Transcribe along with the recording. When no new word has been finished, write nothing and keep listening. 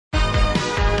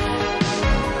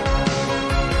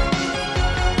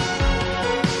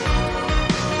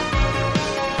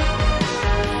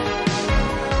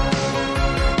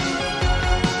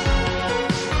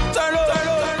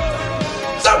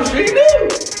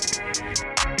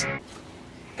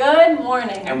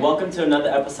morning. And welcome to another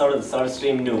episode of the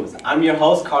SodaStream News. I'm your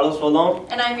host, Carlos Rolón.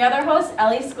 And I'm your other host,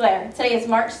 Ellie Sclair. Today is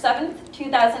March 7th,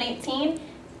 2018,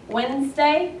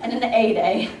 Wednesday, and an A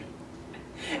day.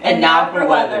 And now for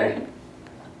weather.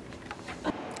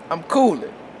 I'm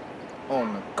cooling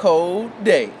on a cold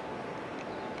day.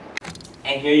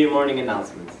 And here are your morning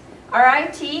announcements.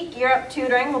 RIT Gear Up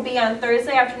Tutoring will be on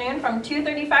Thursday afternoon from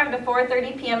 2:35 to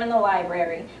 4:30 p.m. in the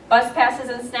library. Bus passes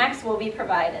and snacks will be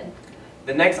provided.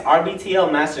 The next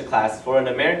RBTL Masterclass for an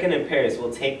American in Paris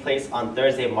will take place on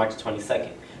Thursday, March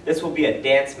 22nd. This will be a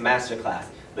dance masterclass.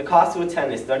 The cost to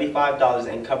attend is $35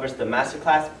 and covers the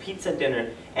masterclass, pizza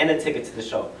dinner, and a ticket to the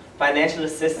show. Financial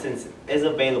assistance is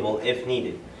available if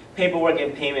needed. Paperwork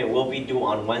and payment will be due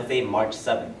on Wednesday, March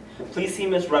 7th. Please see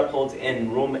Ms. Repholz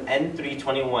in room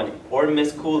N321 or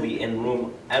Ms. Cooley in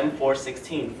room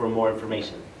M416 for more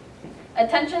information.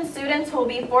 Attention students who will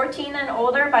be 14 and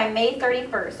older by May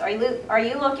 31st. Are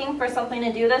you looking for something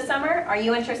to do this summer? Are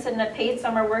you interested in a paid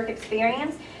summer work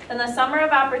experience? Then the Summer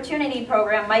of Opportunity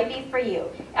program might be for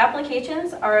you.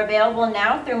 Applications are available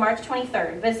now through March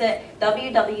 23rd. Visit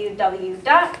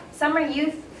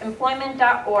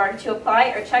www.summeryouthemployment.org to apply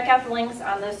or check out the links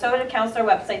on the SODA counselor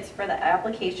websites for the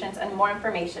applications and more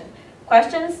information.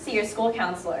 Questions? See your school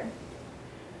counselor.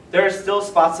 There are still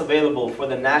spots available for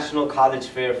the National College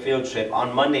Fair field trip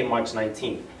on Monday, March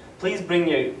 19th. Please bring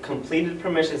your completed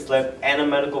permission slip and a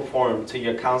medical form to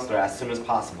your counselor as soon as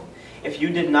possible. If you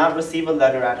did not receive a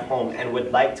letter at home and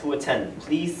would like to attend,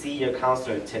 please see your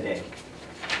counselor today.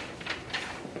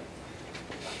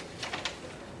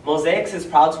 Mosaics is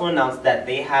proud to announce that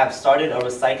they have started a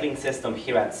recycling system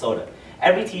here at SODA.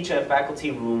 Every teacher and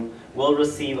faculty room will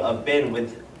receive a bin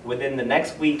within the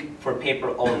next week for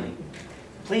paper only.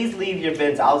 Please leave your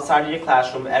bins outside of your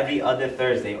classroom every other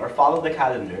Thursday or follow the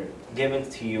calendar given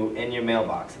to you in your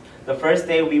mailbox. The first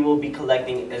day we will be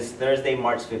collecting is Thursday,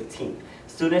 March 15th.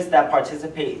 Students that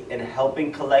participate in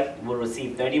helping collect will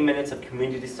receive 30 minutes of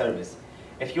community service.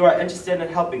 If you are interested in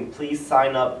helping, please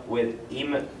sign up with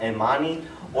Imani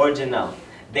or Janelle.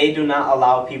 They do not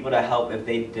allow people to help if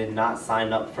they did not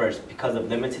sign up first because of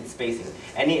limited spacing.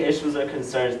 Any issues or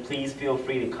concerns, please feel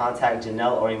free to contact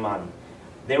Janelle or Imani.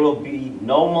 There will be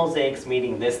no Mosaics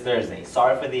meeting this Thursday.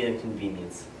 Sorry for the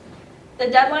inconvenience. The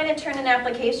deadline to turn in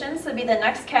applications to be the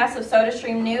next cast of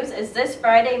SodaStream News is this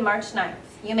Friday, March 9th.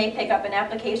 You may pick up an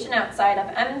application outside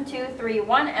of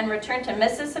M231 and return to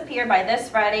Mississippi by this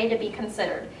Friday to be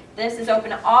considered. This is open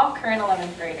to all current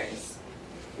 11th graders.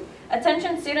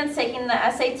 Attention students taking the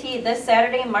SAT this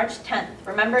Saturday, March 10th.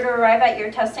 Remember to arrive at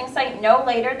your testing site no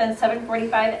later than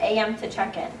 7:45 a.m. to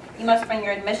check in. You must bring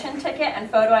your admission ticket and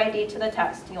photo ID to the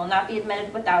test. You will not be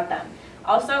admitted without them.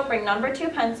 Also, bring number 2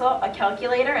 pencil, a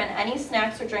calculator, and any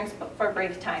snacks or drinks for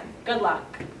break time. Good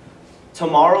luck.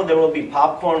 Tomorrow there will be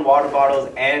popcorn, water bottles,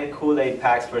 and Kool-Aid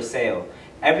packs for sale.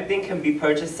 Everything can be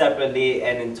purchased separately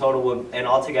and in total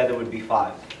altogether would be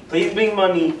 $5. Please bring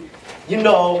money. You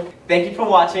know. Thank you for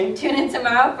watching. Tune in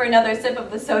tomorrow for another sip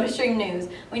of the SodaStream News.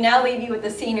 We now leave you with the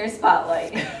Senior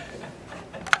Spotlight.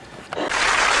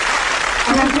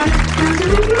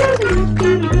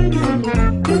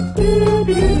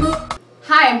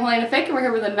 Hi, I'm Helena Fick, and we're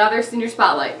here with another Senior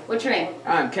Spotlight. What's your name?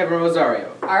 I'm Kevin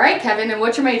Rosario. All right, Kevin, and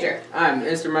what's your major? I'm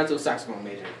instrumental saxophone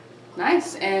major.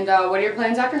 Nice. And what are your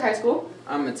plans after high school?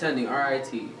 I'm attending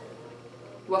RIT.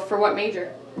 For what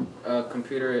major?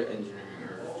 Computer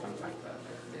engineering or something like that.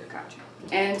 Yeah, gotcha.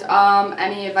 And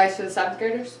any advice for the 7th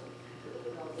graders?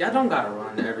 Y'all don't gotta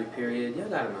run every period. Y'all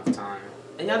got enough time.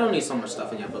 And y'all don't need so much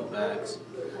stuff in your book bags.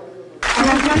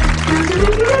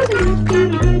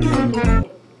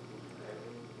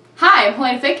 Hi, I'm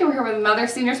Helena Fick, and we're here with another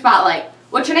Senior Spotlight.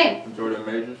 What's your name? I'm Jordan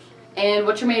Majors. And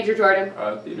what's your major, Jordan?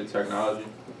 Theater Technology.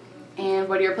 And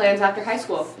what are your plans after high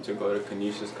school? To go to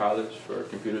Canisius College for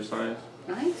computer science.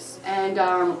 Nice. And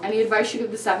any advice you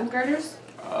give the 7th graders?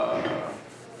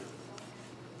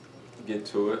 Get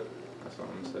to it. That's all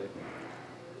I'm gonna say.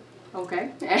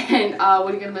 Okay. And what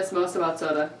are you going to miss most about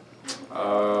SODA?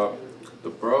 The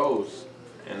bros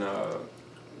and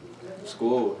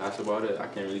school. That's about it. I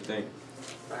can't really think.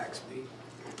 Facts, B.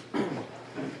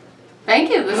 Thank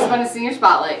you. This has been a Senior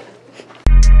Spotlight.